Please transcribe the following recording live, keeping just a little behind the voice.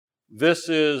This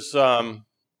is one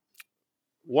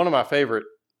of my favorite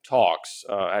talks.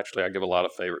 Actually, I give a lot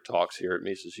of favorite talks here at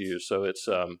Mises Hughes. So it's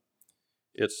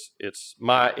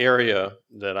my area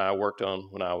that I worked on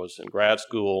when I was in grad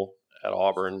school at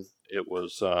Auburn. It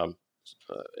was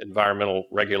environmental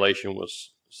regulation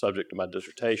was subject to my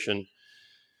dissertation,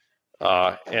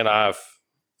 and I've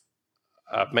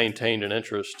maintained an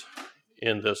interest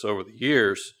in this over the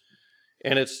years.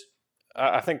 And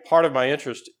I think part of my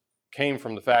interest came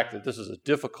from the fact that this is a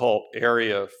difficult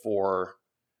area for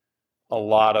a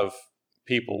lot of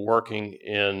people working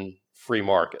in free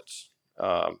markets,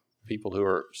 people who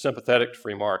are sympathetic to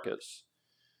free markets.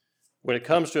 When it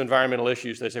comes to environmental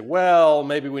issues, they say, well,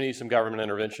 maybe we need some government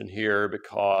intervention here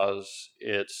because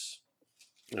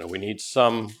we need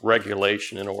some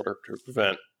regulation in order to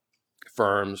prevent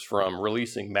firms from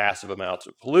releasing massive amounts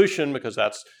of pollution, because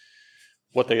that's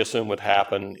what they assume would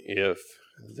happen if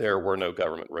there were no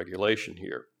government regulation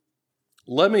here.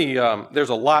 There's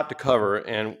a lot to cover,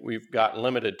 and we've got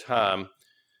limited time,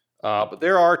 but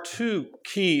there are two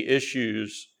key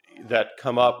issues that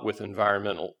come up with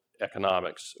environmental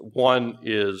economics. One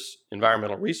is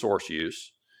environmental resource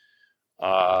use.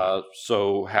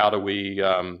 So how do we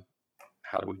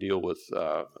deal with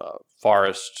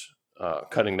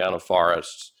cutting down of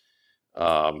forests?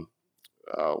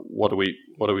 What do we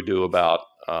do about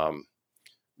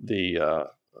the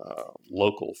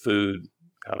local food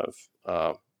kind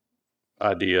of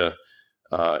idea?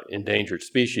 Endangered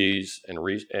species and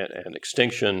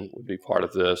extinction would be part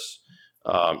of this.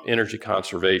 Energy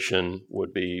conservation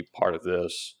would be part of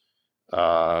this.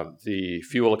 The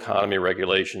fuel economy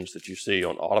regulations that you see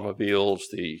on automobiles,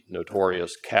 the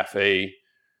notorious CAFE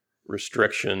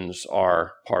restrictions,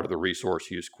 are part of the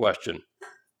resource use question.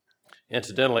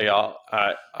 Incidentally,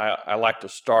 I like to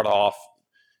start off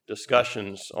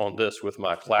discussions on this with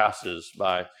my classes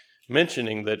by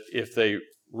mentioning that if they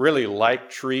really like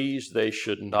trees, they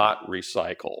should not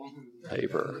recycle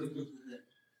paper.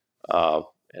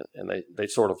 And they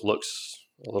sort of look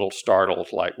a little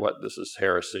startled, like, what, this is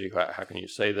heresy, how can you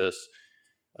say this?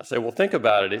 I say, well, think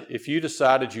about it. If you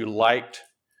decided you liked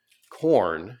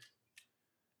corn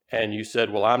and you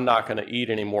said, well, I'm not going to eat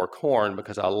any more corn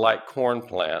because I like corn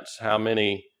plants, how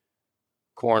many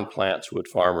corn plants would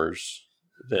farmers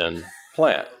then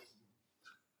plant?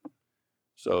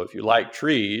 So if you like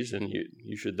trees, and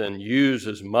you should then use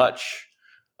as much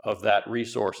of that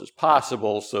resource as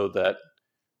possible so that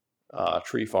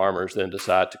tree farmers then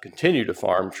decide to continue to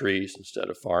farm trees instead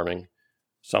of farming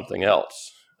something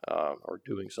else or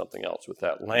doing something else with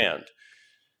that land.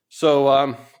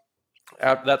 So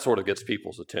that sort of gets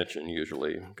people's attention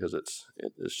usually, because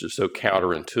it's just so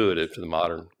counterintuitive to the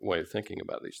modern way of thinking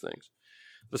about these things.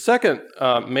 The second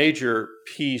major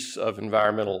piece of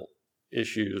environmental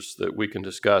issues that we can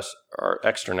discuss are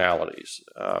externalities.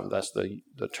 That's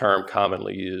the term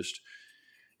commonly used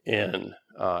in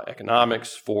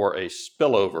economics for a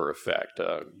spillover effect,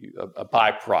 a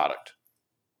byproduct.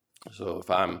 So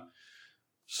if I'm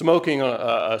smoking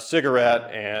a cigarette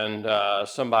and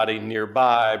somebody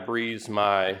nearby breathes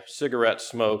my cigarette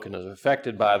smoke and is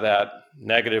affected by that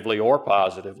negatively or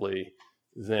positively,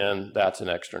 then that's an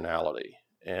externality.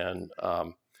 And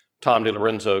Tom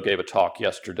DiLorenzo gave a talk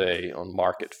yesterday on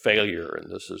market failure,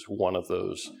 and this is one of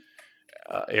those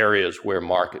areas where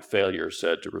market failure is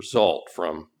said to result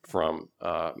from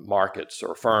markets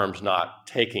or firms not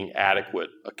taking adequate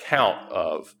account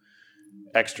of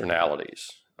externalities.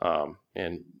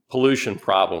 And pollution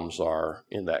problems are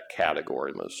in that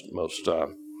category,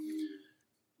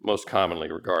 most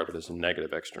commonly regarded as a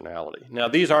negative externality. Now,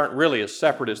 these aren't really as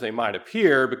separate as they might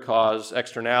appear, because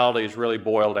externalities really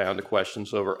boil down to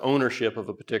questions over ownership of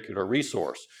a particular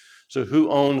resource. So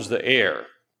who owns the air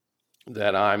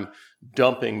that I'm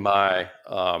dumping my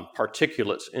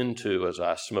particulates into as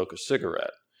I smoke a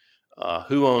cigarette?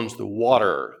 Who owns the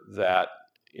water that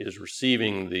is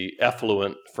receiving the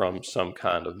effluent from some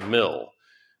kind of mill?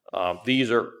 These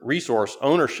are resource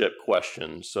ownership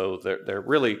questions, so they're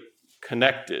really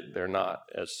connected. They're not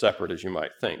as separate as you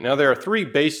might think. Now, there are three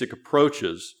basic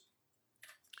approaches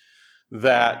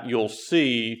that you'll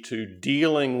see to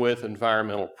dealing with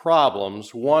environmental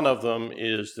problems. One of them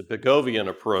is the Pigovian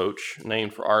approach,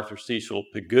 named for Arthur Cecil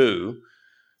Pigou,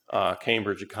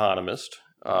 Cambridge economist,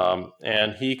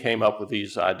 and he came up with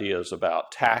these ideas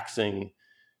about taxing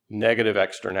negative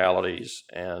externalities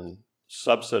and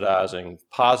subsidizing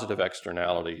positive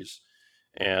externalities,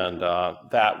 and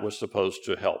that was supposed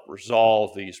to help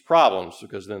resolve these problems,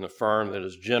 because then the firm that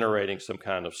is generating some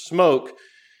kind of smoke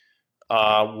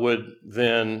would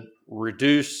then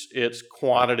reduce its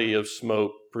quantity of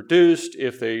smoke produced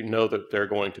if they know that they're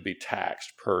going to be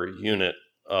taxed per unit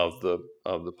of the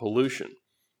pollution.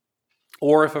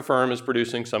 Or if a firm is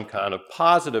producing some kind of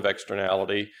positive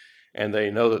externality and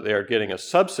they know that they are getting a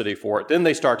subsidy for it, then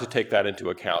they start to take that into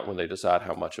account when they decide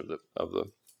how much of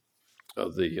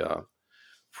the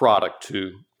product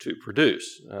to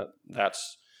produce.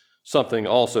 That's something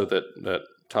also that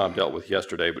Tom dealt with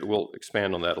yesterday, but we'll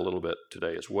expand on that a little bit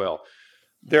today as well.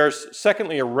 There's,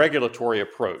 secondly, a regulatory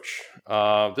approach.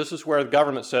 This is where the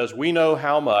government says, we know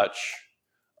how much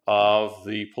of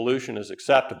the pollution is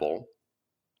acceptable,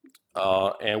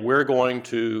 and we're going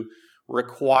to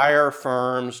require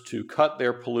firms to cut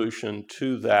their pollution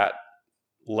to that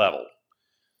level.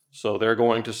 So they're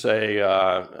going to say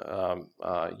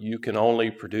you can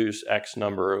only produce X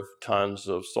number of tons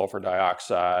of sulfur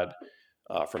dioxide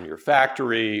from your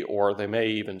factory, or they may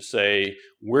even say,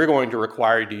 we're going to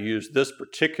require you to use this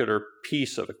particular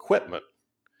piece of equipment.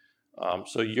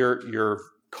 So your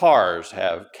cars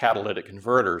have catalytic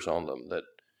converters on them that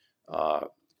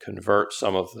convert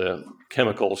some of the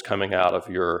chemicals coming out of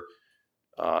your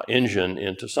engine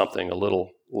into something a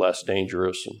little less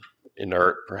dangerous and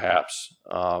inert, perhaps,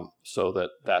 so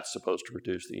that's supposed to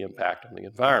reduce the impact on the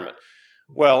environment.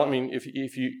 Well, I mean,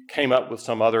 if you came up with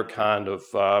some other kind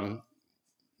of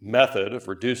method of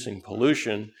reducing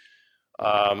pollution,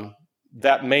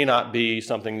 that may not be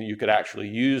something that you could actually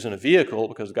use in a vehicle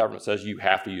because the government says you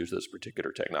have to use this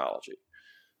particular technology.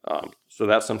 So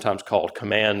that's sometimes called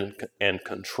command and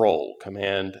control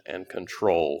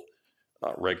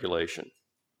regulation.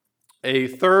 A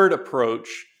third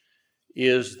approach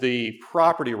is the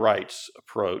property rights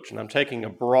approach, and I'm taking a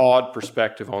broad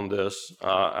perspective on this.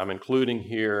 I'm including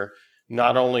here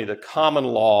not only the common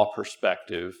law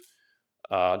perspective.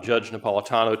 Judge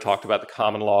Napolitano talked about the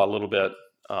common law a little bit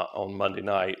on Monday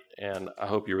night, and I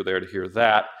hope you were there to hear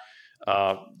that.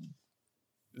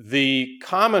 The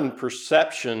common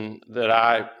perception that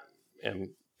I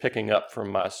am picking up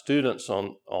from my students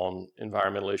on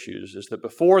environmental issues is that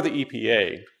before the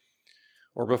EPA,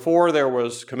 or before there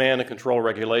was command and control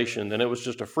regulation, then it was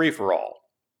just a free-for-all.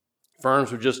 Firms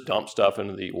would just dump stuff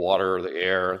into the water or the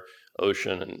air,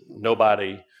 ocean, and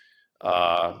nobody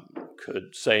could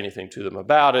say anything to them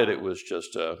about it. It was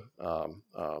just I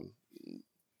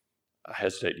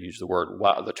hesitate to use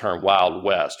the term Wild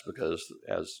West, because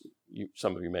as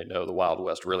some of you may know, the Wild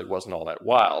West really wasn't all that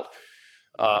wild.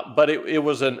 But it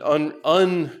was an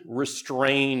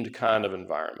unrestrained kind of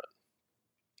environment.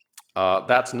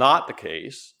 That's not the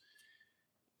case.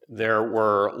 There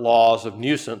were laws of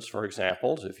nuisance, for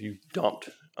example. If you dumped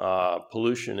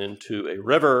pollution into a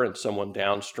river and someone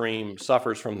downstream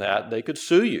suffers from that, they could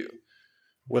sue you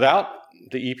without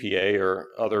the EPA or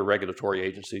other regulatory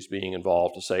agencies being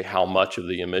involved to say how much of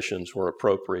the emissions were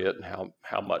appropriate and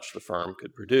how much the firm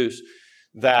could produce.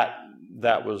 That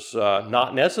was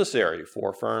not necessary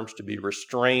for firms to be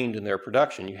restrained in their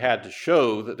production. You had to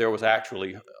show that there was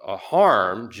actually a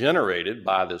harm generated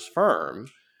by this firm,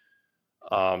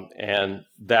 and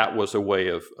that was a way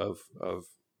of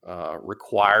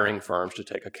requiring firms to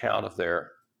take account of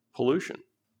their pollution.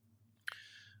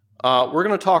 We're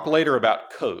going to talk later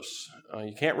about coasts.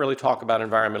 You can't really talk about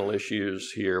environmental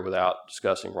issues here without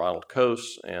discussing Ronald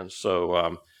Coase, and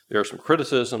so there are some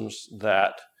criticisms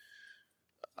that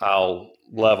I'll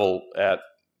level at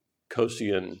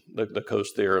Coasean, the Coase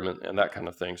theorem and that kind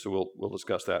of thing, so we'll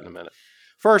discuss that in a minute.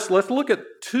 First, let's look at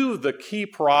two of the key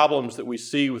problems that we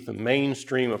see with the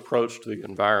mainstream approach to the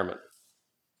environment.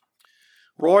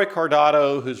 Roy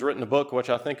Cardado, who's written a book, which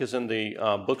I think is in the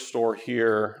bookstore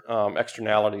here,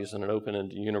 Externalities in an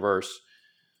Open-Ended Universe,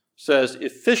 says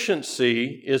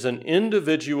efficiency is an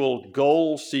individual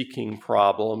goal-seeking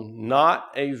problem,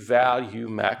 not a value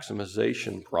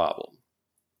maximization problem.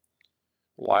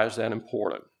 Why is that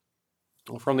important?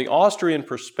 Well, from the Austrian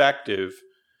perspective,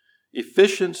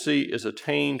 efficiency is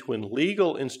attained when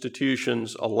legal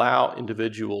institutions allow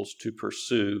individuals to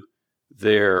pursue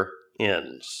their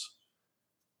ends,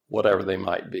 whatever they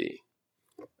might be.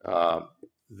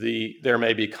 There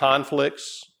may be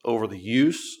conflicts over the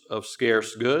use of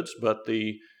scarce goods, but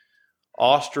the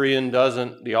Austrian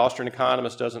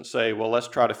economist doesn't say, well, let's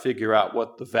try to figure out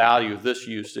what the value of this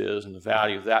use is and the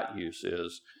value of that use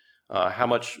is. How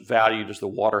much value does the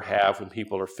water have when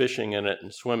people are fishing in it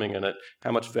and swimming in it?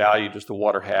 How much value does the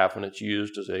water have when it's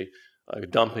used as a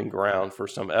dumping ground for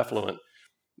some effluent?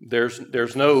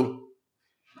 There's no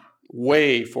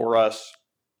way for us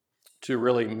to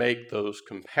really make those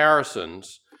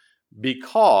comparisons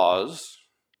because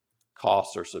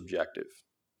costs are subjective.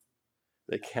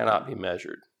 They cannot be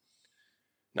measured.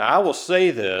 Now, I will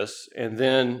say this, and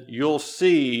then you'll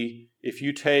see if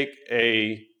you take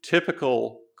a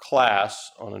typical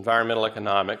class on environmental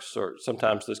economics, or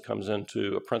sometimes this comes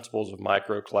into a principles of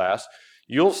micro class,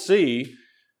 you'll see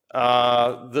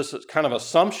this kind of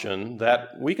assumption that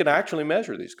we can actually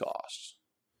measure these costs.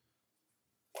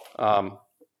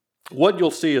 What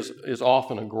you'll see is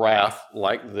often a graph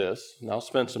like this, and I'll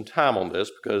spend some time on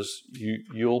this because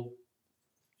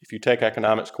if you take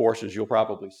economics courses, you'll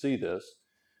probably see this.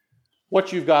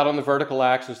 What you've got on the vertical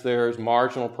axis there is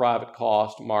marginal private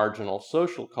cost, marginal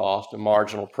social cost, and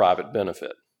marginal private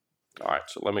benefit. All right,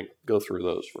 so let me go through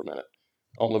those for a minute.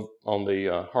 On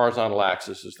the horizontal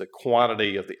axis is the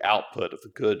quantity of the output of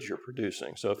the goods you're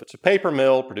producing. So if it's a paper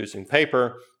mill producing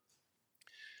paper,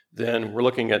 then we're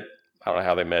looking at, I don't know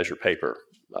how they measure paper,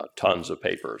 tons of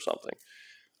paper or something.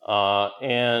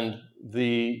 And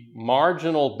the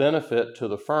marginal benefit to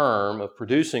the firm of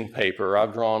producing paper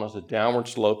I've drawn as a downward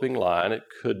sloping line. It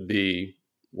could be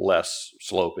less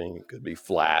sloping, it could be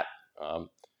flat,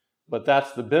 but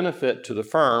that's the benefit to the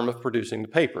firm of producing the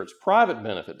paper. It's private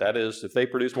benefit. That is, if they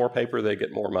produce more paper, they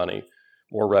get more money,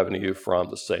 more revenue from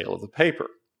the sale of the paper.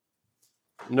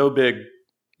 No big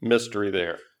mystery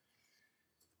there.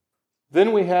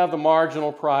 Then we have the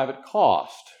marginal private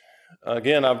cost.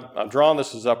 Again, I've drawn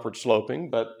this as upward sloping,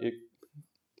 but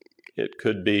it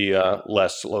could be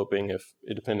less sloping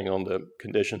depending on the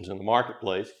conditions in the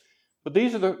marketplace. But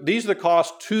these are the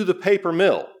costs to the paper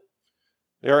mill.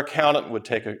 Their accountant would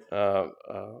take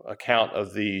account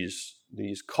of these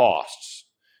costs.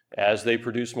 As they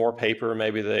produce more paper,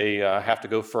 maybe they have to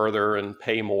go further and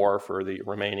pay more for the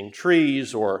remaining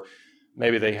trees, or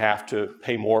maybe they have to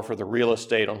pay more for the real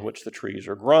estate on which the trees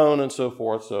are grown and so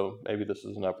forth. So maybe this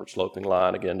is an upward sloping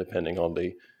line, again, depending on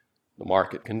the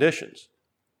market conditions.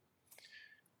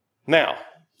 Now,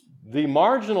 the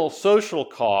marginal social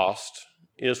cost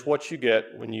is what you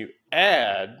get when you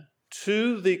add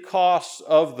to the costs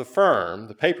of the firm,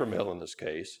 the paper mill in this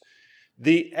case,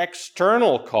 the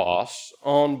external costs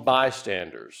on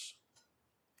bystanders.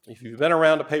 If you've been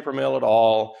around a paper mill at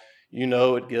all, you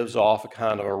know it gives off a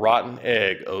kind of a rotten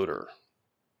egg odor,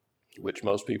 which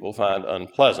most people find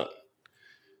unpleasant.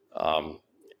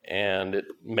 And it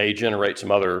may generate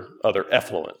some other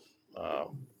effluent.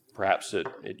 Perhaps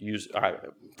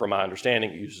from my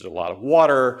understanding, it uses a lot of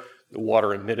water. The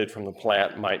water emitted from the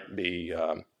plant might be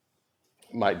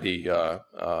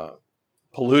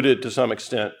polluted to some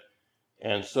extent.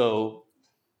 And so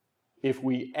if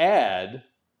we add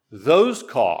those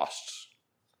costs,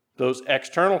 those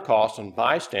external costs on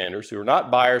bystanders who are not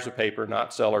buyers of paper,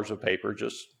 not sellers of paper,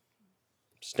 just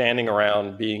standing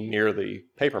around being near the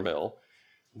paper mill,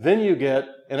 then you get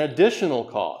an additional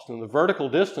cost. And the vertical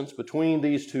distance between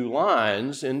these two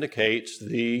lines indicates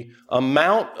the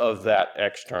amount of that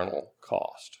external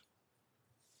cost.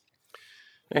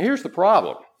 Now here's the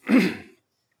problem.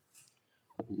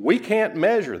 We can't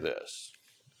measure this.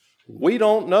 We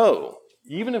don't know.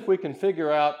 Even if we can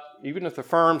figure out, even if the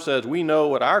firm says we know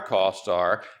what our costs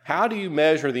are, how do you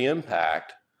measure the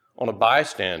impact on a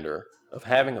bystander of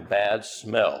having a bad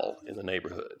smell in the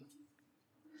neighborhood?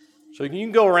 So you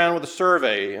can go around with a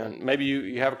survey, and maybe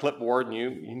you have a clipboard and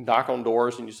you knock on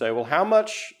doors and you say, well, how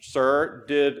much, sir,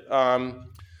 did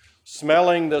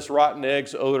smelling this rotten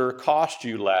eggs odor cost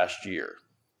you last year?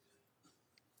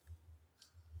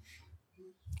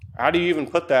 How do you even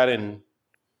put that in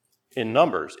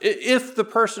numbers? If the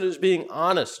person is being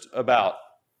honest about,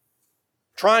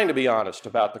 trying to be honest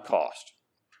about the cost.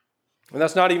 And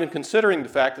that's not even considering the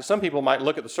fact that some people might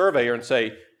look at the surveyor and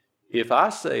say, if I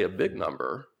say a big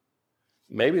number,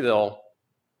 maybe that'll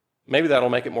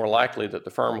make it more likely that the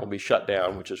firm will be shut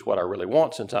down, which is what I really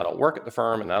want, since I don't work at the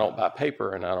firm and I don't buy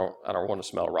paper and I don't want to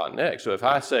smell rotten eggs. So if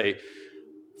I say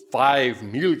 $5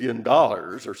 million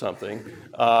or something,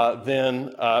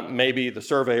 then maybe the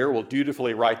surveyor will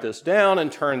dutifully write this down and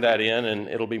turn that in, and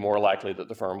it'll be more likely that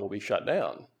the firm will be shut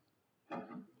down.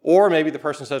 Or maybe the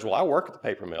person says, well, I work at the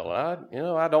paper mill. I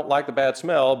don't like the bad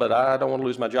smell, but I don't want to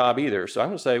lose my job either. So I'm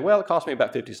going to say, well, it cost me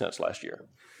about 50 cents last year.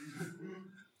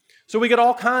 So we get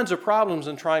all kinds of problems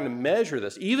in trying to measure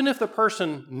this, even if the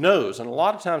person knows. And a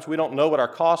lot of times we don't know what our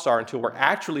costs are until we're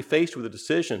actually faced with a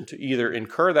decision to either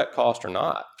incur that cost or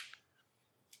not.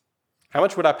 How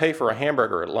much would I pay for a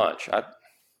hamburger at lunch?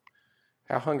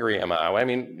 How hungry am I? I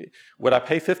mean, would I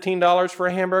pay $15 for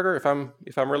a hamburger if I'm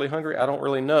really hungry? I don't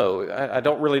really know. I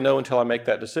don't really know until I make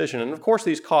that decision. And of course,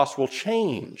 these costs will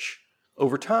change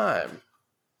over time.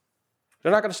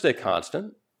 They're not going to stay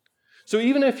constant. So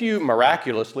even if you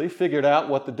miraculously figured out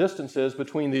what the distance is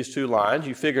between these two lines,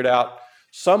 you figured out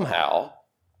somehow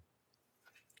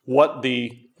what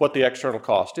the external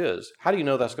cost is, how do you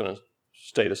know that's going to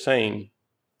stay the same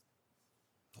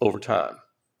over time?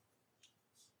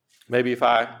 Maybe if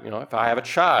I have a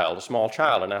child, a small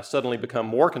child, and I suddenly become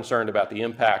more concerned about the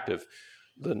impact of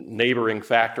the neighboring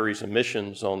factories'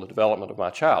 emissions on the development of my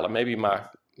child, and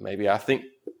maybe I think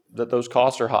that those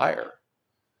costs are higher,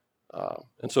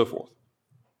 and so forth.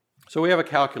 So we have a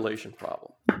calculation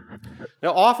problem.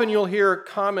 Now, often you'll hear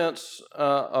comments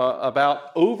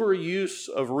about overuse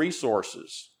of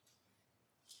resources.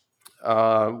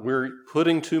 We're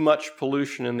putting too much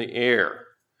pollution in the air,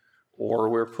 or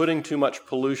we're putting too much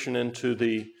pollution into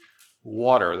the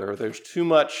water. There's too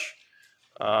much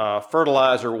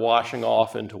fertilizer washing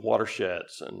off into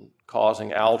watersheds and causing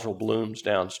algal blooms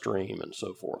downstream and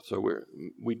so forth. So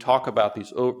we talk about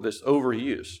this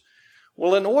overuse.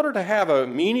 Well, in order to have a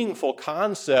meaningful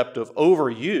concept of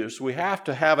overuse, we have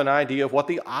to have an idea of what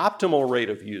the optimal rate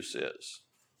of use is.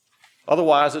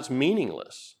 Otherwise, it's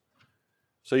meaningless.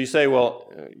 So you say,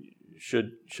 well,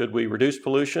 should we reduce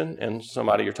pollution? And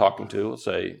somebody you're talking to will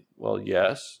say, well,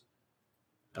 yes.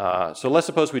 So let's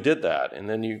suppose we did that, and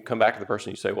then you come back to the person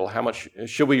and you say, well, how much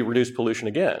should we reduce pollution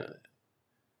again?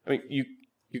 I mean,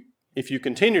 if you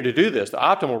continue to do this, the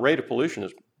optimal rate of pollution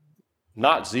is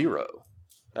not zero.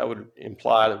 That would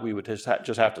imply that we would just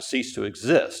have to cease to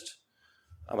exist.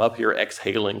 I'm up here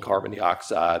exhaling carbon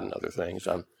dioxide and other things.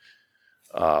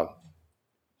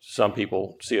 Some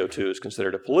people, CO2 is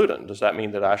considered a pollutant. Does that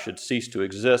mean that I should cease to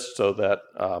exist so that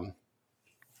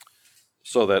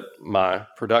my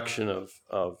production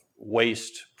of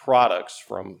waste products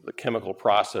from the chemical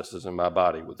processes in my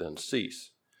body would then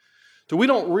cease? So we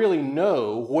don't really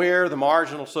know where the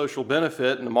marginal social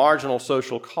benefit and the marginal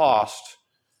social cost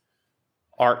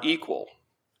are equal.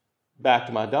 Back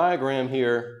to my diagram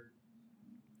here.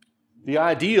 The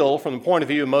ideal, from the point of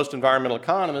view of most environmental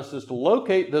economists, is to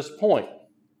locate this point,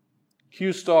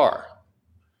 Q star.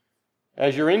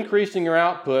 As you're increasing your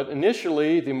output,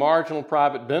 initially the marginal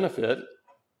private benefit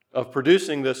of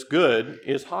producing this good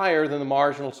is higher than the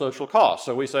marginal social cost.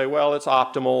 So we say, well, it's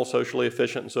optimal, socially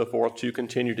efficient, and so forth to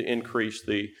continue to increase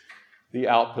the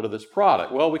output of this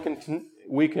product. Well,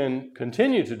 we can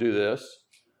continue to do this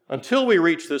until we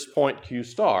reach this point Q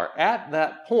star. At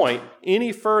that point,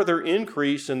 any further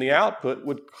increase in the output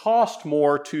would cost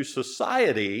more to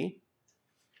society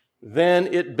than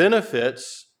it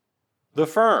benefits the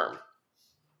firm.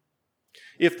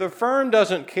 If the firm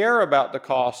doesn't care about the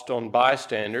cost on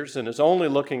bystanders and is only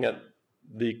looking at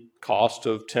the cost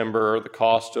of timber, or the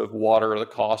cost of water, or the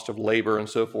cost of labor, and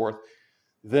so forth,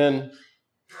 then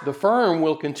the firm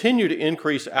will continue to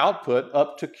increase output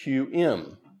up to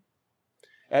QM.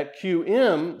 At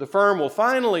QM, the firm will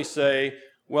finally say,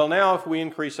 well, now if we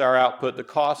increase our output, the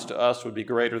cost to us would be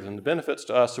greater than the benefits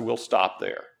to us, so we'll stop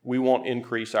there. We won't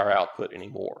increase our output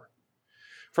anymore.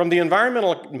 From the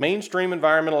mainstream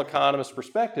environmental economist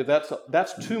perspective,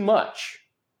 that's too much,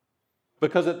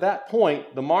 because at that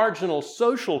point, the marginal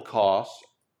social costs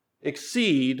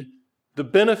exceed the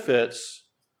benefits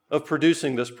of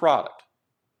producing this product.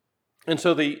 And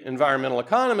so the environmental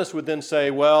economist would then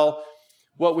say, well,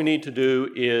 what we need to do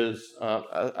is,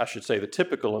 I should say the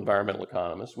typical environmental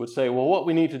economist would say, well, what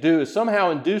we need to do is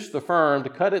somehow induce the firm to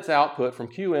cut its output from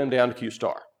QM down to Q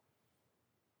star.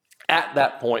 At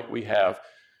that point, we have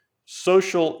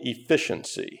social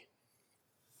efficiency.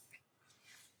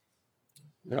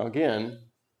 Now again,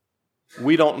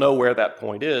 we don't know where that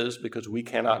point is because we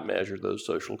cannot measure those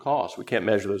social costs. We can't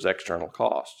measure those external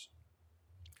costs.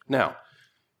 Now,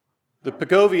 the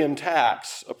Pigovian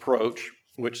tax approach,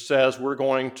 which says we're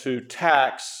going to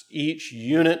tax each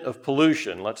unit of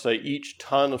pollution, let's say each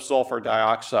ton of sulfur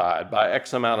dioxide, by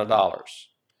X amount of dollars.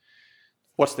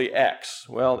 What's the X?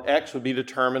 Well, X would be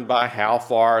determined by how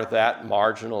far that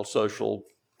marginal social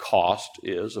cost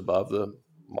is above the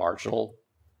marginal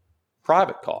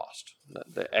private cost.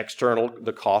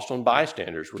 The cost on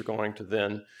bystanders. We're going to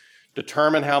then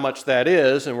determine how much that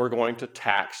is, and we're going to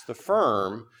tax the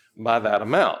firm by that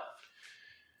amount.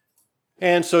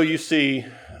 And so you see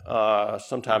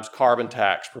sometimes carbon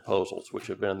tax proposals, which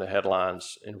have been in the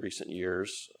headlines in recent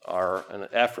years, are an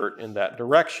effort in that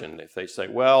direction. If they say,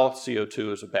 well,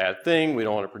 CO2 is a bad thing, we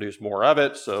don't want to produce more of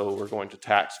it, so we're going to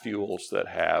tax fuels that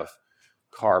have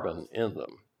carbon in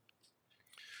them.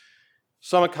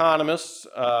 Some economists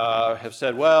have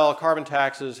said, well, carbon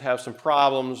taxes have some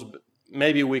problems, but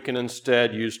maybe we can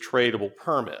instead use tradable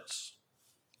permits.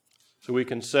 So we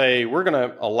can say we're going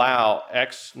to allow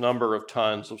X number of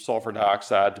tons of sulfur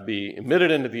dioxide to be emitted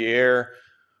into the air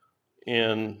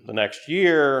in the next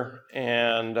year,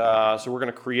 and so we're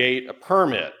going to create a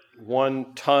permit,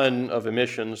 1 ton of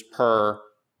emissions per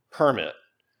permit.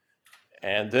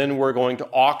 And then we're going to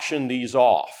auction these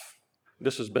off.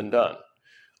 This has been done.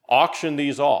 Auction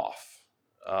these off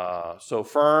So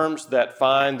firms that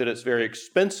find that it's very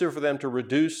expensive for them to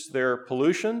reduce their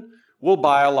pollution will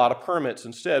buy a lot of permits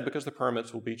instead because the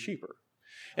permits will be cheaper.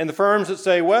 And the firms that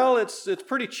say, well, it's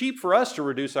pretty cheap for us to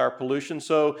reduce our pollution,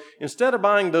 so instead of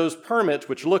buying those permits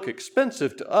which look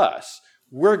expensive to us,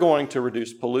 we're going to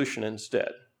reduce pollution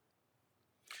instead.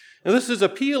 Now, this is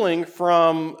appealing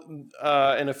from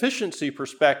an efficiency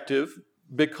perspective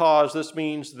because this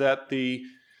means that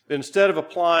instead of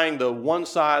applying the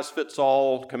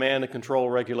one-size-fits-all command and control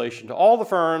regulation to all the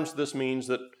firms, this means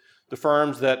that the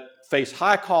firms that face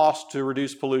high cost to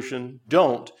reduce pollution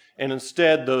don't, and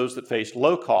instead those that face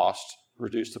low cost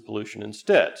reduce the pollution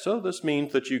instead. So this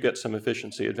means that you get some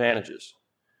efficiency advantages.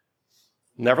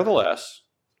 Nevertheless,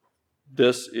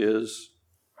 this is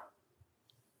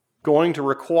going to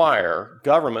require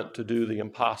government to do the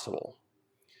impossible.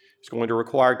 It's going to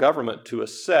require government to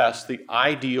assess the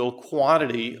ideal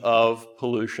quantity of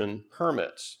pollution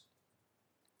permits.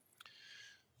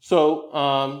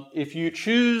 So if you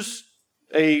choose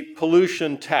a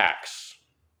pollution tax,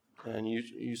 and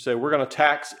you say, we're going to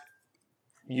tax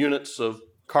units of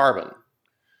carbon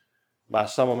by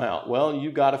some amount, well,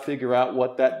 you've got to figure out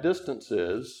what that distance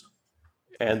is,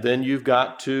 and then you've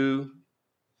got to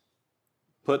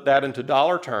put that into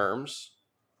dollar terms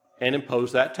and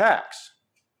impose that tax.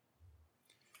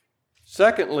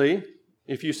 Secondly,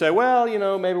 if you say, well,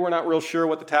 maybe we're not real sure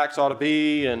what the tax ought to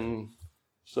be, and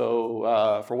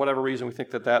so for whatever reason we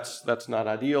think that that's not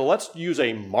ideal, let's use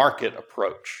a market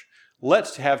approach.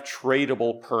 Let's have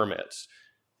tradable permits.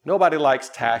 Nobody likes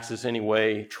taxes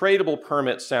anyway. Tradable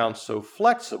permits sound so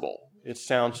flexible. It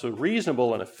sounds so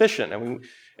reasonable and efficient. And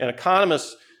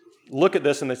economists look at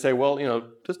this and they say, well,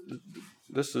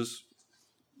 this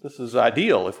is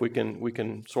ideal if we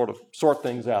can sort of sort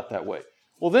things out that way.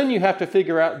 Well, then you have to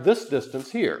figure out this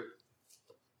distance here.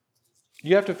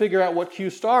 You have to figure out what Q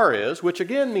star is, which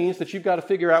again means that you've got to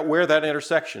figure out where that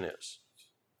intersection is.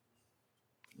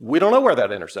 We don't know where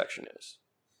that intersection is.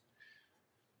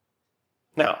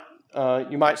 Now,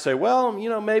 you might say, well,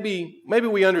 maybe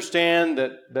we understand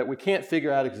that we can't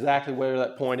figure out exactly where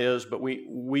that point is, but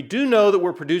we do know that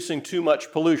we're producing too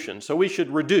much pollution, so we should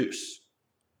reduce.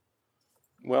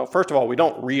 Well, first of all, we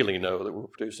don't really know that we're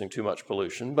producing too much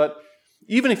pollution, but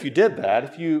even if you did that,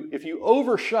 if you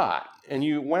overshot and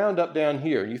you wound up down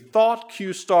here, you thought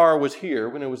Q star was here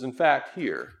when it was in fact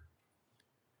here,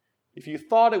 if you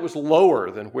thought it was lower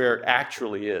than where it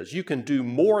actually is, you can do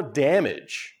more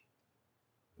damage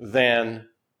than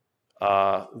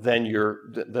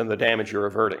the damage you're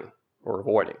averting or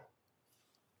avoiding.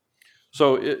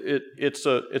 So it's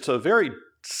a very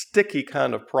sticky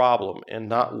kind of problem and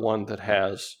not one that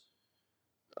has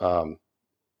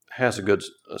a good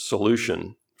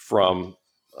solution from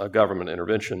a government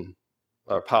intervention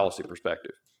policy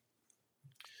perspective.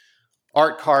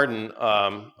 Art Carden,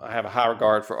 I have a high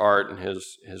regard for Art and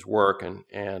his work,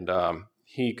 and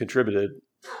he contributed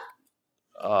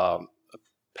a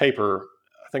paper,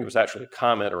 I think it was actually a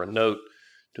comment or a note,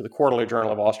 to the Quarterly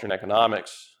Journal of Austrian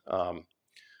Economics a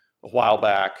while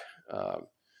back.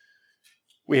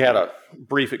 We had a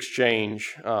brief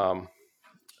exchange.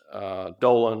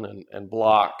 Dolan and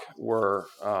Block were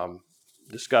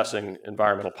discussing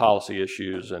environmental policy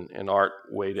issues, and Art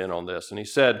weighed in on this. And he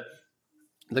said,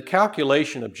 the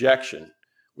calculation objection,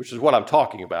 which is what I'm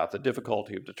talking about, the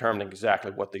difficulty of determining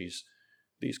exactly what these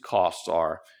costs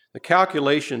are, the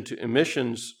calculation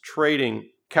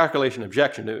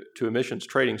objection to emissions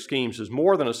trading schemes is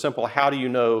more than a simple how do you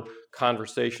know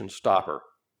conversation stopper.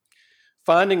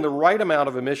 Finding the right amount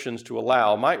of emissions to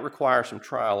allow might require some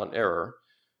trial and error,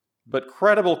 but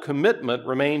credible commitment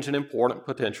remains an important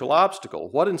potential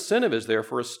obstacle. What incentive is there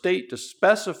for a state to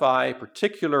specify a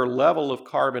particular level of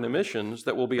carbon emissions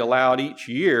that will be allowed each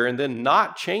year and then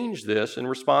not change this in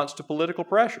response to political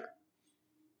pressure?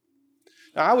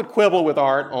 Now, I would quibble with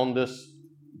Art on this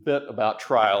bit about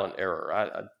trial and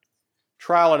error.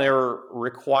 Trial and error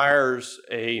requires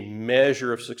a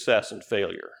measure of success and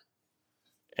failure,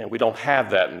 and we don't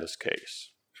have that in this case.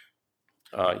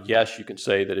 Yes, you can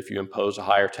say that if you impose a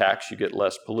higher tax, you get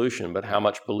less pollution, but how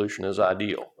much pollution is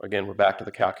ideal? Again, we're back to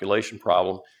the calculation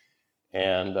problem,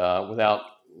 and without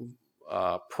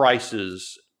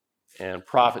prices and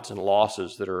profits and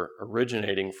losses that are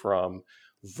originating from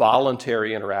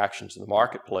voluntary interactions in the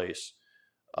marketplace,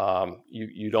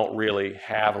 you don't really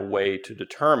have a way to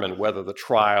determine whether the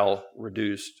trial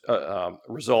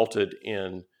resulted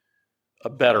in a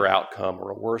better outcome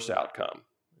or a worse outcome.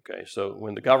 Okay, so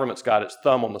when the government's got its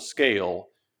thumb on the scale,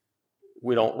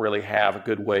 we don't really have a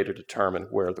good way to determine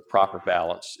where the proper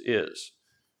balance is.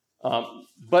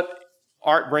 But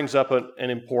Art brings up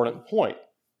an important point,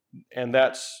 and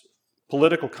that's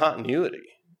political continuity?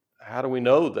 How do we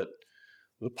know that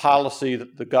the policy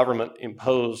that the government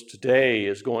imposed today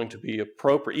is going to be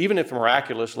appropriate? Even if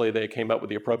miraculously they came up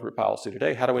with the appropriate policy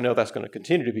today, how do we know that's going to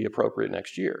continue to be appropriate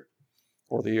next year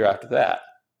or the year after that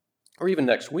or even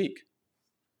next week?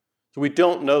 So we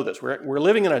don't know this. We're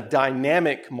living in a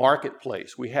dynamic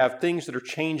marketplace. We have things that are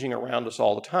changing around us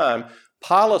all the time.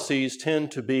 Policies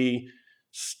tend to be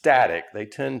static. They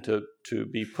tend to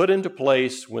be put into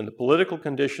place when the political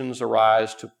conditions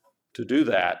arise to do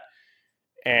that.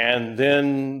 And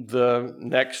then the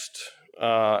next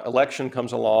election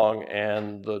comes along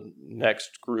and the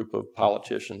next group of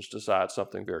politicians decide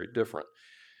something very different.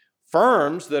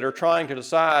 Firms that are trying to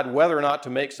decide whether or not to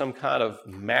make some kind of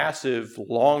massive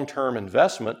long-term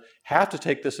investment have to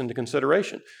take this into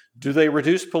consideration. Do they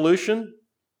reduce pollution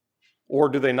or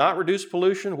do they not reduce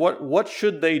pollution? What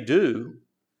should they do?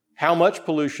 How much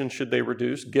pollution should they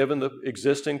reduce given the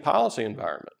existing policy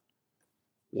environment?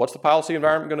 What's the policy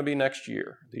environment going to be next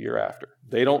year, the year after?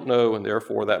 They don't know, and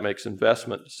therefore that makes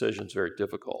investment decisions very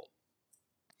difficult.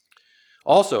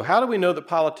 Also, how do we know that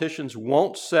politicians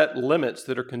won't set limits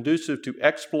that are conducive to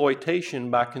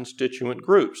exploitation by constituent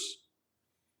groups?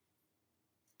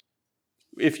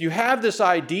 If you have this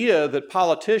idea that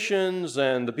politicians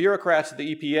and the bureaucrats at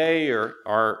the EPA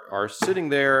are sitting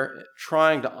there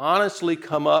trying to honestly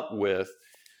come up with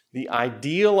the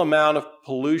ideal amount of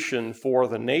pollution for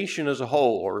the nation as a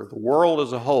whole or the world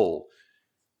as a whole,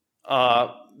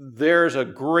 there's a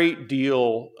great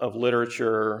deal of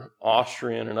literature,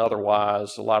 Austrian and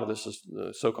otherwise, a lot of this is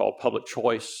the so-called public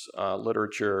choice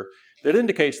literature, that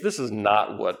indicates this is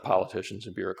not what politicians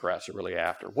and bureaucrats are really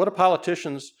after. What do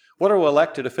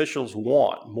elected officials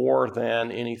want more than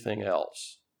anything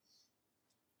else?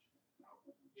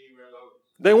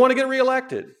 They want to get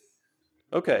reelected.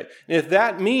 Okay, if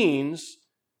that means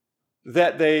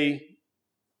that they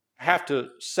have to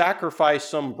sacrifice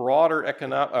some broader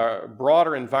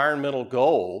environmental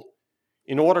goal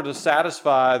in order to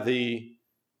satisfy the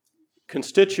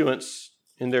constituents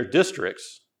in their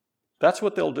districts, that's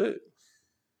what they'll do.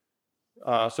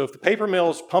 So if the paper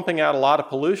mill is pumping out a lot of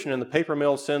pollution and the paper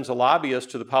mill sends a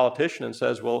lobbyist to the politician and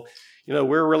says, well, you know,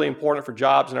 we're really important for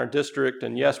jobs in our district,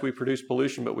 and yes, we produce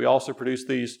pollution, but we also produce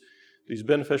these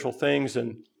beneficial things,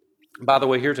 and by the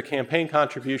way, here's a campaign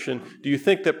contribution. Do you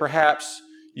think that perhaps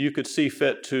you could see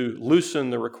fit to loosen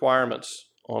the requirements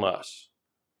on us?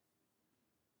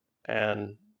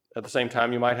 And at the same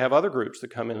time, you might have other groups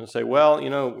that come in and say, well, you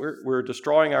know, we're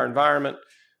destroying our environment,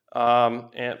 and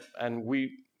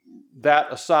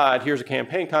that aside, here's a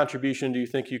campaign contribution. Do you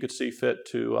think you could see fit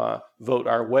to vote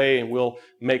our way? And we'll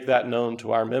make that known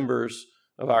to our members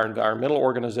of our environmental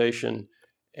organization,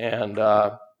 and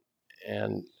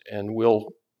we'll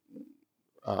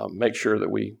make sure that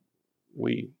we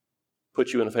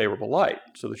put you in a favorable light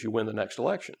so that you win the next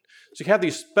election. So you have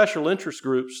these special interest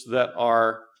groups that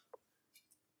are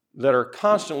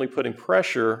constantly putting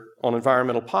pressure on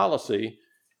environmental policy,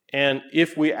 and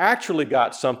if we actually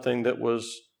got something that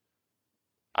was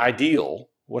ideal,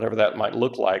 whatever that might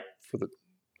look like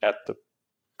at the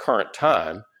current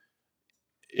time,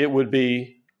 it would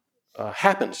be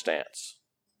happenstance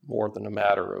more than a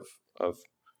matter of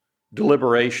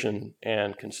deliberation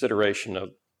and consideration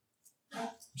of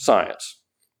science.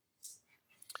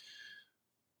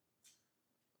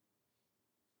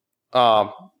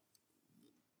 If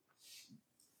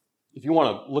you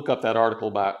want to look up that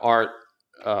article by Art,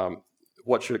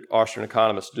 What Should Austrian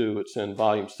Economists Do? It's in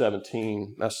volume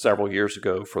 17. That's several years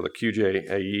ago for the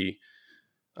QJAE.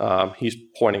 He's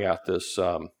pointing out this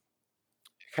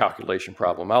calculation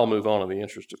problem. I'll move on in the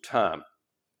interest of time.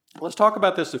 Let's talk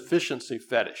about this efficiency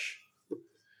fetish.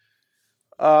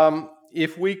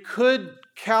 If we could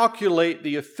calculate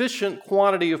the efficient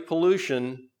quantity of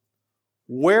pollution,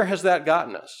 where has that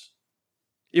gotten us?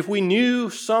 If we knew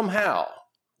somehow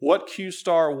what Q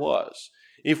star was,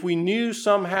 if we knew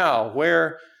somehow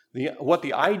what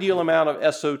the ideal amount of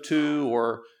SO2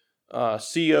 or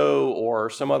CO or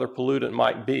some other pollutant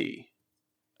might be,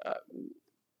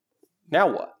 now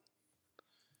what?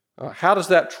 How does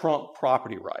that trump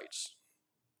property rights?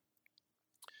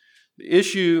 The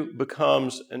issue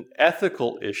becomes an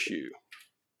ethical issue.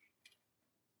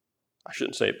 I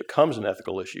shouldn't say it becomes an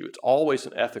ethical issue. It's always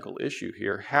an ethical issue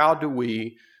here. How do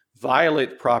we violate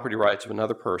the property rights of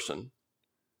another person?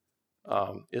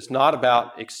 It's not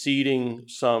about exceeding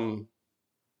some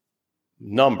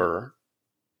number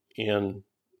in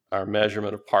our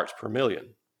measurement of parts per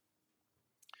million.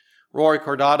 Rory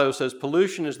Cordato says,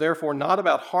 pollution is therefore not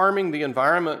about harming the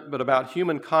environment, but about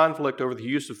human conflict over the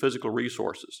use of physical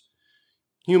resources.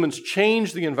 Humans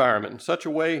change the environment in such a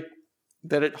way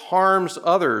that it harms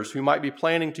others who might be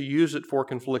planning to use it for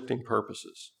conflicting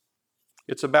purposes.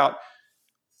 It's about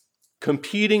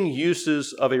competing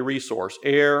uses of a resource,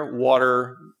 air,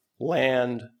 water,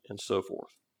 land, and so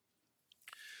forth.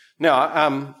 Now,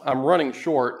 I'm running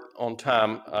short on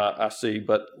time, I see,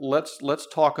 but let's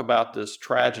talk about this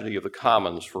tragedy of the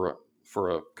commons for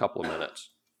a couple of minutes.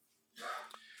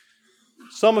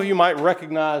 Some of you might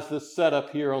recognize this setup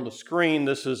here on the screen.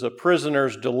 This is a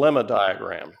prisoner's dilemma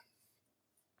diagram.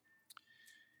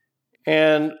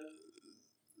 And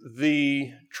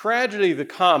the tragedy of the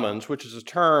commons, which is a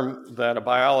term that a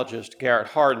biologist, Garrett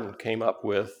Hardin, came up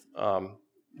with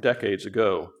decades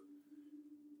ago,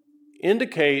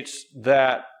 indicates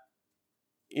that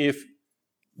if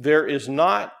there is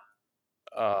not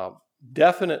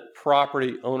definite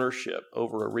property ownership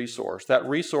over a resource, that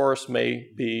resource may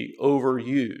be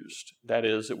overused. That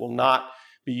is, it will not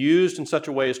be used in such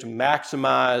a way as to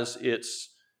maximize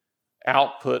its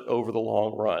output over the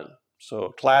long run. So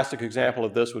a classic example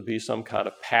of this would be some kind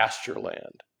of pasture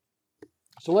land.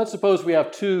 So let's suppose we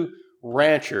have two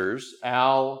ranchers,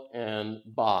 Al and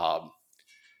Bob.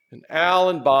 And Al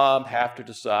and Bob have to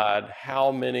decide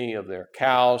how many of their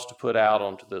cows to put out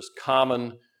onto this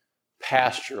common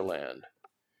pasture land.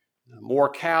 The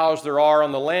more cows there are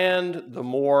on the land, the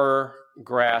more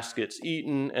grass gets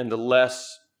eaten and the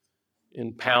less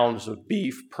in pounds of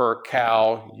beef per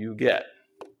cow you get.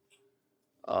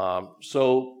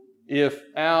 So if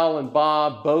Al and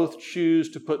Bob both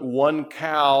choose to put one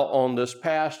cow on this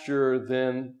pasture,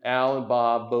 then Al and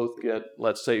Bob both get,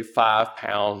 let's say, 5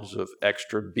 pounds of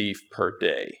extra beef per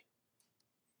day,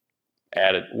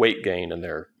 added weight gain in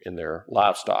their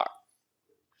livestock.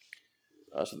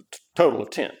 So a total of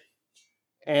 10.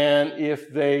 And if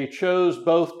they chose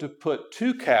both to put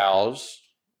 2 cows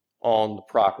on the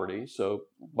property, so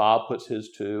Bob puts his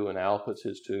 2 and Al puts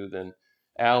his 2, then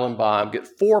Al and Bob get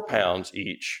 4 pounds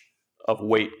each of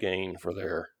weight gain for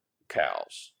their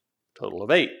cows, total of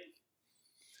 8.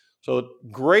 So the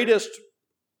greatest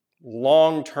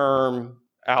long-term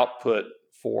output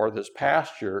for this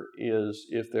pasture is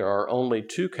if there are only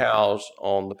 2 cows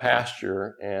on the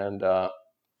pasture and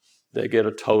they get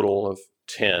a total of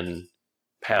 10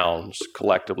 pounds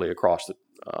collectively across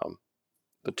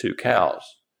the 2 cows.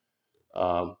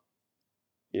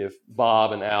 If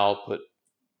Bob and Al put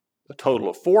a total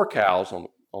of 4 cows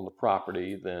on the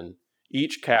property, then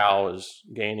each cow is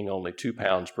gaining only 2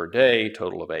 pounds per day,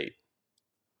 total of 8.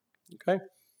 Okay?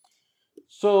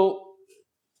 So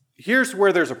here's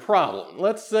where there's a problem.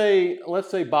 Let's say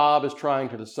Bob is trying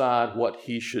to decide what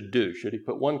he should do. Should he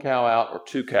put 1 cow out or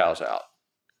 2 cows out?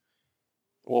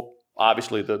 Well,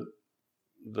 obviously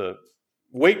the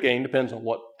weight gain depends on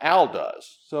what Al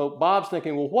does. So Bob's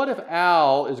thinking, well, what if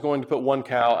Al is going to put 1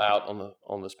 cow out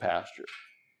on this pasture?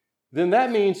 Then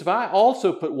that means if I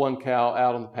also put 1 cow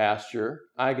out on the pasture,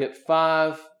 I get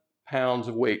 5 pounds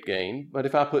of weight gain. But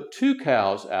if I put 2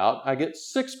 cows out, I get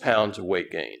 6 pounds of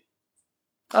weight gain.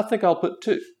 I think I'll put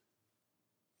 2.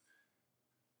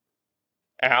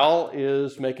 Al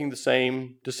is making the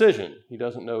same decision. He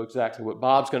doesn't know exactly what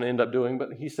Bob's going to end up doing,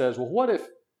 but he says, well, what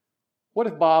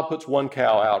if Bob puts 1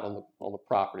 cow out on the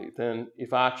property? Then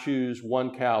if I choose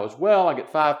 1 cow as well, I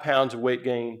get 5 pounds of weight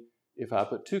gain. If I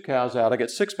put 2 cows out, I get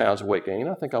 6 pounds of weight gain.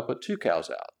 I think I'll put 2 cows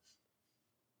out.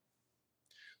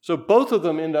 So both of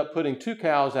them end up putting 2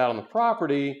 cows out on the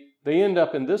property. They end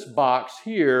up in this box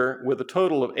here with a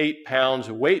total of 8 pounds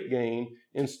of weight gain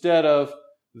instead of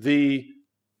the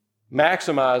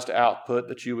maximized output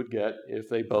that you would get if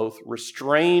they both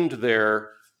restrained their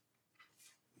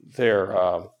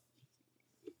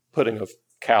putting of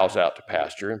cows out to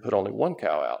pasture and put only 1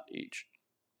 cow out each.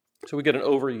 So we get an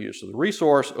overuse of the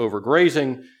resource,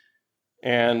 overgrazing,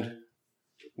 and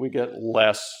we get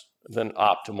less than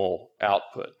optimal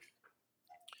output.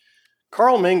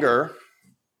 Carl Menger,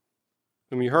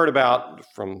 whom we heard about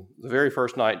from the very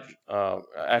first night,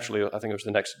 actually I think it was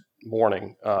the next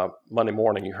morning, Monday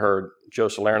morning, you heard Joe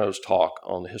Salerno's talk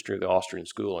on the history of the Austrian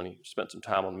school, and he spent some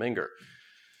time on Menger.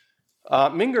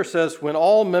 Menger says, when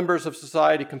all members of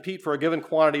society compete for a given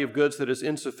quantity of goods that is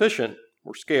insufficient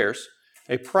or scarce,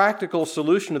 a practical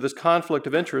solution to this conflict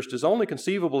of interest is only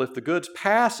conceivable if the goods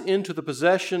pass into the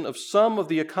possession of some of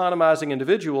the economizing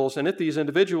individuals, and if these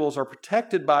individuals are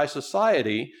protected by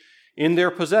society in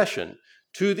their possession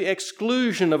to the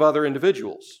exclusion of other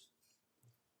individuals.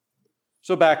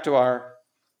 So back to our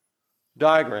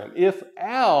diagram. If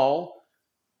Al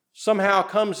somehow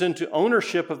comes into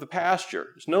ownership of the pasture,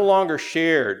 it's no longer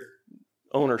shared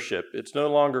ownership, it's no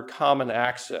longer common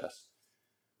access.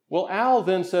 Well, Al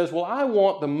then says, well, I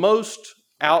want the most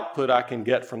output I can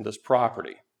get from this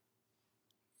property.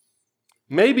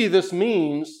 maybe this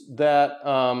means that,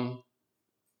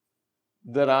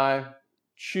 that I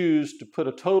choose to put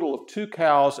a total of 2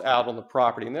 cows out on the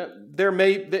property. And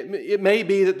it may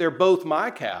be that they're both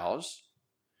my cows.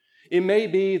 It may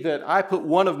be that I put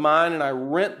one of mine and I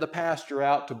rent the pasture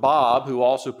out to Bob, who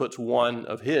also puts one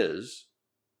of his.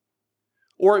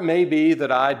 Or it may be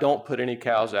that I don't put any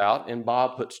cows out and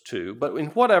Bob puts 2. But in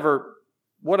whatever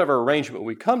arrangement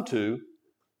we come to,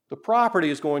 the property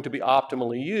is going to be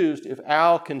optimally used if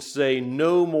Al can say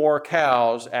no more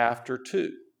cows after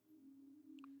 2.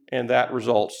 And that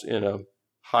results in a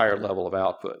higher level of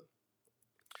output.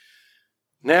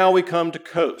 Now we come to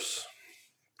Coase,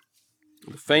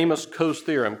 the famous Coase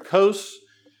theorem. Coase,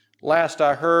 last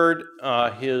I heard,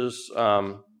 his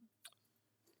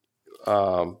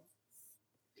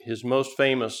most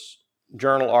famous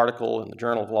journal article in the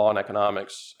Journal of Law and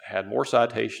Economics had more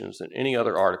citations than any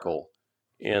other article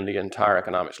in the entire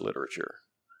economics literature.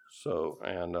 So,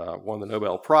 and won the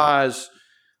Nobel Prize.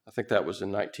 I think that was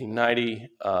in 1990.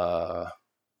 I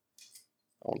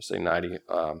want to say 90.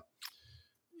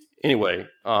 Anyway,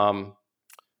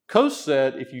 Coase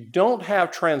said if you don't have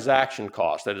transaction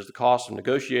costs, that is the cost of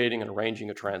negotiating and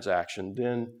arranging a transaction,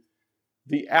 then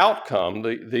the outcome,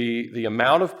 the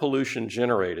amount of pollution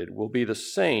generated will be the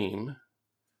same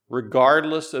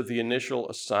regardless of the initial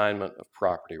assignment of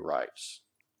property rights.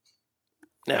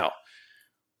 Now,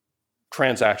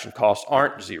 transaction costs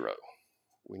aren't zero.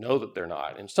 We know that they're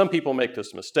not. And some people make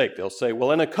this mistake. They'll say,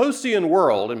 well, in a Coasean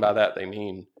world, and by that they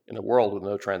mean in a world with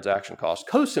no transaction costs.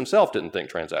 Coase himself didn't think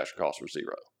transaction costs were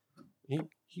zero.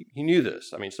 He knew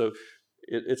this. I mean, so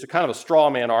it's a kind of a straw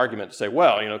man argument to say,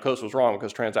 well, Coase was wrong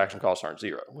because transaction costs aren't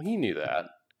zero. Well, he knew that.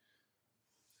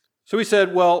 So he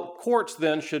said, well, courts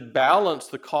then should balance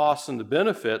the costs and the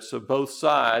benefits of both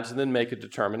sides and then make a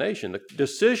determination. The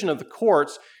decision of the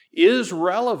courts is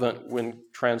relevant when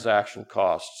transaction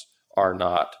costs are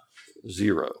not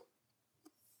zero.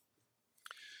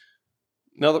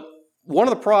 Now, one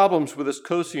of the problems with this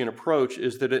Coasean approach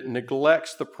is that it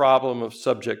neglects the problem of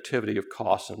subjectivity of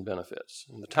costs and benefits.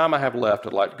 In the time I have left,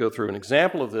 I'd like to go through an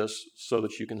example of this so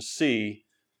that you can see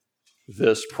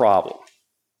this problem.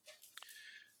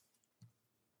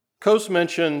 Coase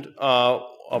mentioned a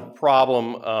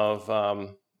problem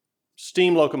of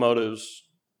steam locomotives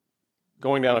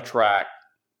going down a track,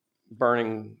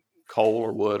 burning coal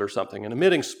or wood or something, and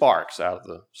emitting sparks out of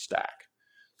the stack.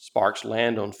 Sparks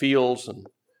land on fields and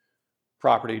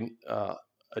property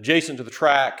adjacent to the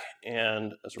track,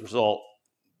 and as a result,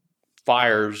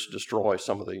 fires destroy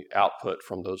some of the output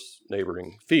from those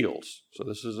neighboring fields. So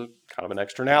this is a kind of an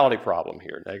externality problem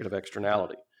here, negative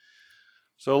externality.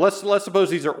 So let's suppose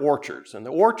these are orchards, and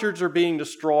the orchards are being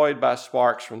destroyed by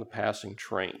sparks from the passing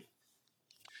train.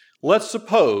 Let's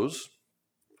suppose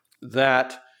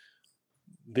that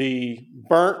the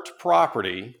burnt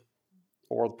property,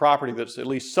 or the property that's at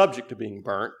least subject to being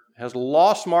burnt, has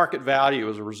lost market value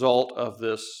as a result of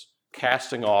this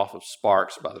casting off of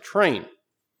sparks by the train.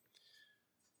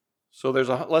 So there's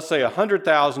let's say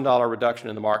 $100,000 reduction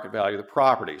in the market value of the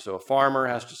property. So a farmer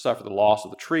has to suffer the loss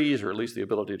of the trees, or at least the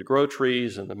ability to grow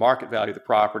trees, and the market value of the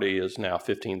property is now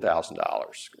 $15,000.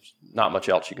 There's not much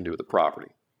else you can do with the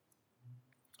property.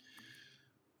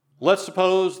 Let's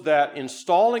suppose that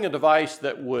installing a device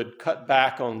that would cut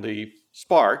back on the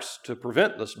sparks to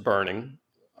prevent this burning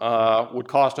would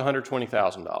cost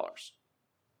 $120,000.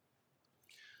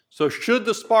 So should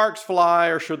the sparks fly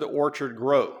or should the orchard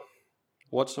grow?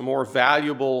 What's a more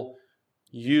valuable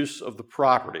use of the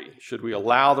property? Should we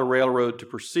allow the railroad to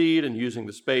proceed and using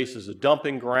the space as a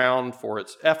dumping ground for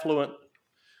its effluent?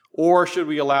 Or should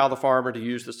we allow the farmer to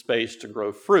use the space to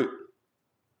grow fruit?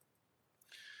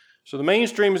 So the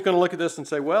mainstream is going to look at this and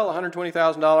say, well,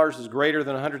 $120,000 is greater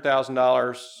than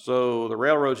 $100,000, so the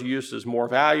railroad's use is more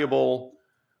valuable.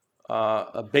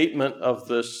 Abatement of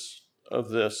this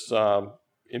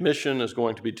emission is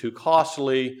going to be too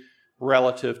costly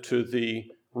relative to the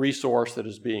resource that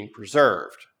is being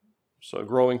preserved. So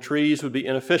growing trees would be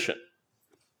inefficient.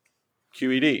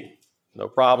 QED, no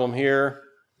problem here.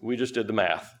 We just did the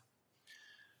math.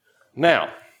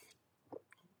 Now,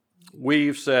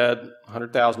 we've said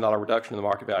 $100,000 reduction in the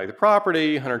market value of the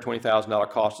property,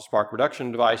 $120,000 cost of spark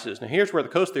reduction devices. Now here's where the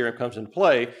Coase theorem comes into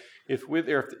play.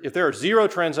 If there are zero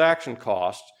transaction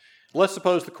costs, let's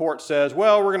suppose the court says,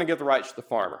 well, we're going to give the rights to the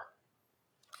farmer.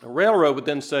 The railroad would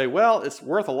then say, well, it's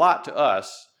worth a lot to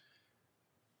us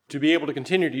to be able to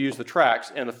continue to use the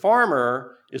tracks, and the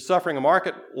farmer is suffering a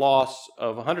market loss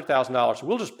of $100,000. So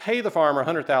we'll just pay the farmer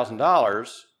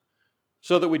 $100,000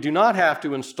 so that we do not have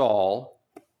to install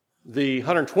the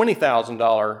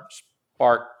 $120,000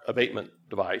 spark abatement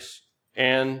device,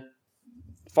 and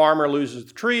farmer loses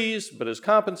the trees but is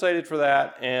compensated for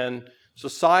that, and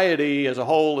society as a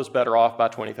whole is better off by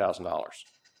 $20,000.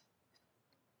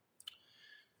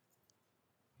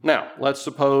 Now, let's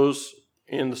suppose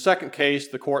in the second case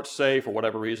the courts say, for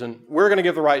whatever reason, we're going to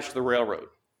give the rights to the railroad.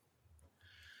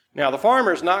 Now, the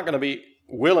farmer is not going to be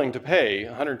willing to pay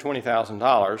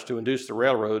 $120,000 to induce the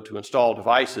railroad to install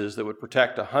devices that would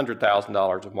protect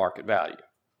 $100,000 of market value.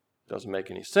 Doesn't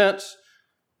make any sense.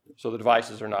 So the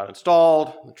devices are not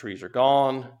installed, the trees are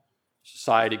gone,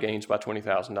 society gains by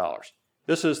 $20,000.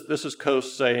 This is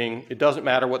Coase saying it doesn't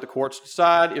matter what the courts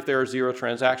decide. If there are zero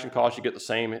transaction costs, you get the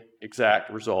same exact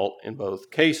result in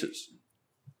both cases.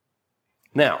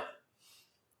 Now,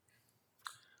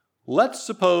 let's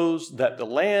suppose that the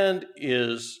land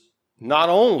is not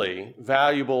only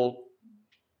valuable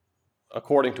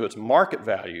according to its market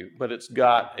value, but it's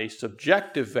got a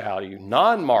subjective value,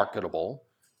 non-marketable,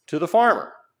 to the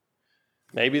farmer.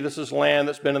 Maybe this is land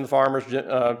that's been in the farmer's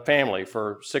family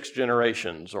for 6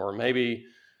 generations, or maybe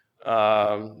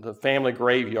the family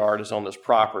graveyard is on this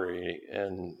property,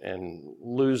 and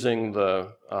losing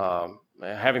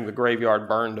having the graveyard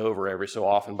burned over every so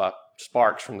often by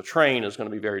sparks from the train is going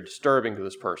to be very disturbing to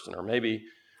this person. Or maybe,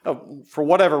 for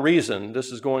whatever reason,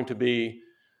 this is going to be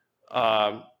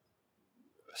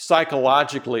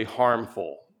psychologically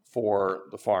harmful for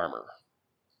the farmer.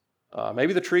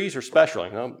 Maybe the trees are special.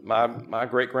 You know, my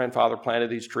great-grandfather planted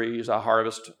these trees. I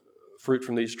harvest fruit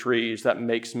from these trees. That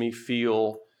makes me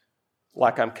feel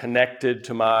like I'm connected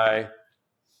to my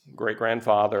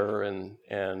great-grandfather,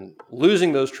 and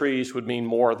losing those trees would mean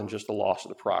more than just the loss of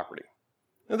the property.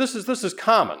 Now, this is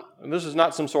common, and this is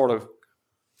not some sort of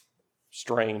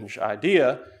strange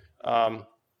idea.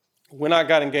 When I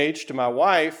got engaged to my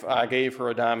wife, I gave her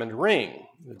a diamond ring.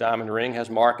 The diamond ring has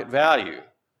market value.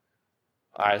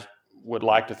 I would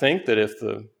like to think that if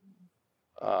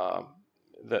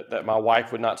that my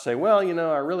wife would not say, well, you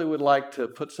know, I really would like to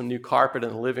put some new carpet in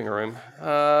the living room.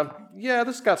 Yeah,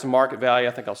 this has got some market value.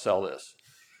 I think I'll sell this.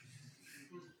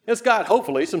 It's got,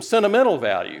 hopefully, some sentimental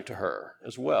value to her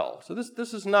as well. So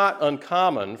this is not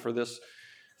uncommon for the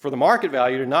market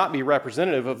value to not be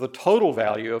representative of the total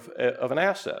value of an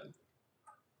asset.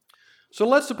 So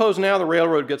let's suppose now the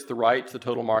railroad gets the right to the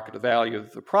total market value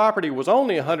of the property was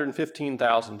only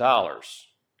 $115,000.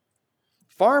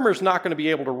 Farmer's not going to be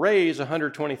able to raise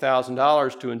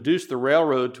 $120,000 to induce the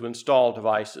railroad to install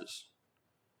devices.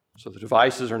 So the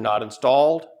devices are not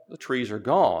installed, the trees are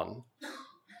gone.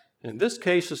 In this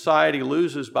case, society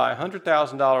loses by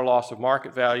 $100,000 loss of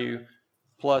market value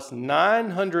plus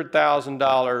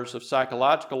 $900,000 of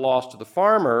psychological loss to the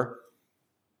farmer.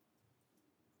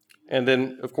 And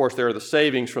then, of course, there are the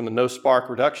savings from the no spark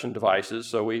reduction devices,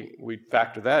 so we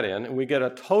factor that in, and we get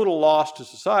a total loss to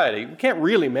society. We can't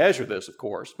really measure this, of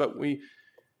course, but we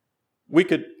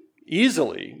could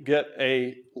easily get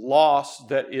a loss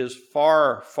that is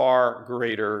far, far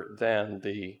greater than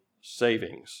the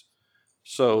savings.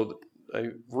 So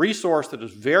a resource that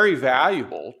is very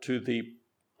valuable to the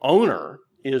owner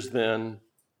is then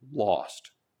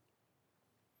lost.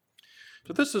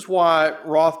 So this is why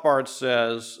Rothbard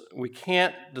says we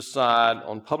can't decide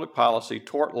on public policy,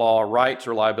 tort law, rights,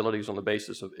 or liabilities on the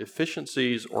basis of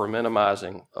efficiencies or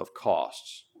minimizing of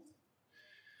costs.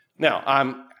 Now,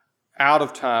 I'm out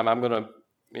of time. I'm going to,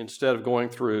 instead of going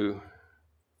through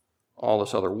all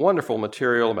this other wonderful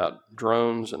material about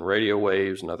drones and radio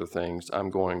waves and other things,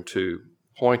 I'm going to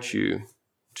point you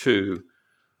to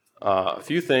a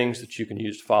few things that you can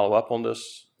use to follow up on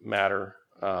this matter.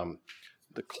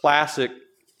 The classic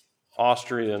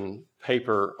Austrian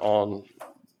paper on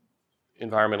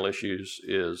environmental issues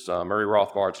is Murray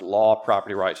Rothbard's Law,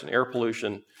 Property Rights, and Air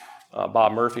Pollution.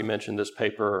 Bob Murphy mentioned this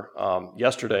paper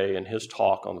yesterday in his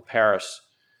talk on the Paris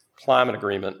Climate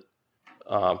Agreement,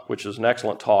 which is an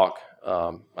excellent talk.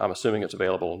 I'm assuming it's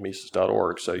available on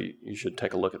Mises.org, so you should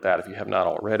take a look at that if you have not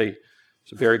already.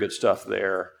 Some very good stuff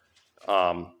there.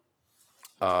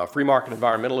 Free Market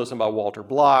Environmentalism by Walter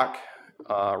Block.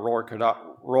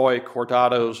 Roy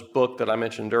Cordado's book that I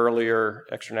mentioned earlier,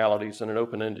 Externalities in an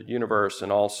Open-Ended Universe,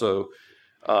 and also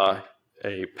a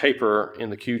paper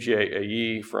in the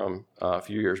QJAE from a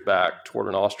few years back toward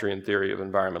an Austrian theory of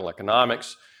environmental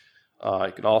economics.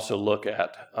 You can also look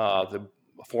at the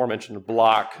aforementioned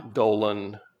Block,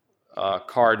 Dolan,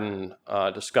 Carden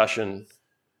discussion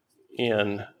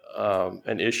in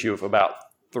an issue of about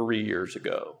 3 years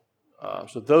ago.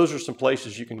 So those are some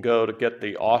places you can go to get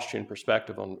the Austrian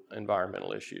perspective on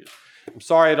environmental issues. I'm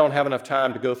sorry I don't have enough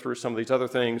time to go through some of these other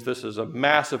things. This is a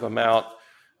massive amount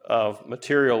of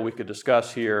material we could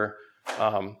discuss here.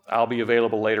 I'll be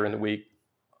available later in the week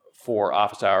for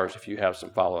office hours if you have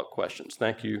some follow-up questions.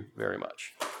 Thank you very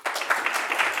much.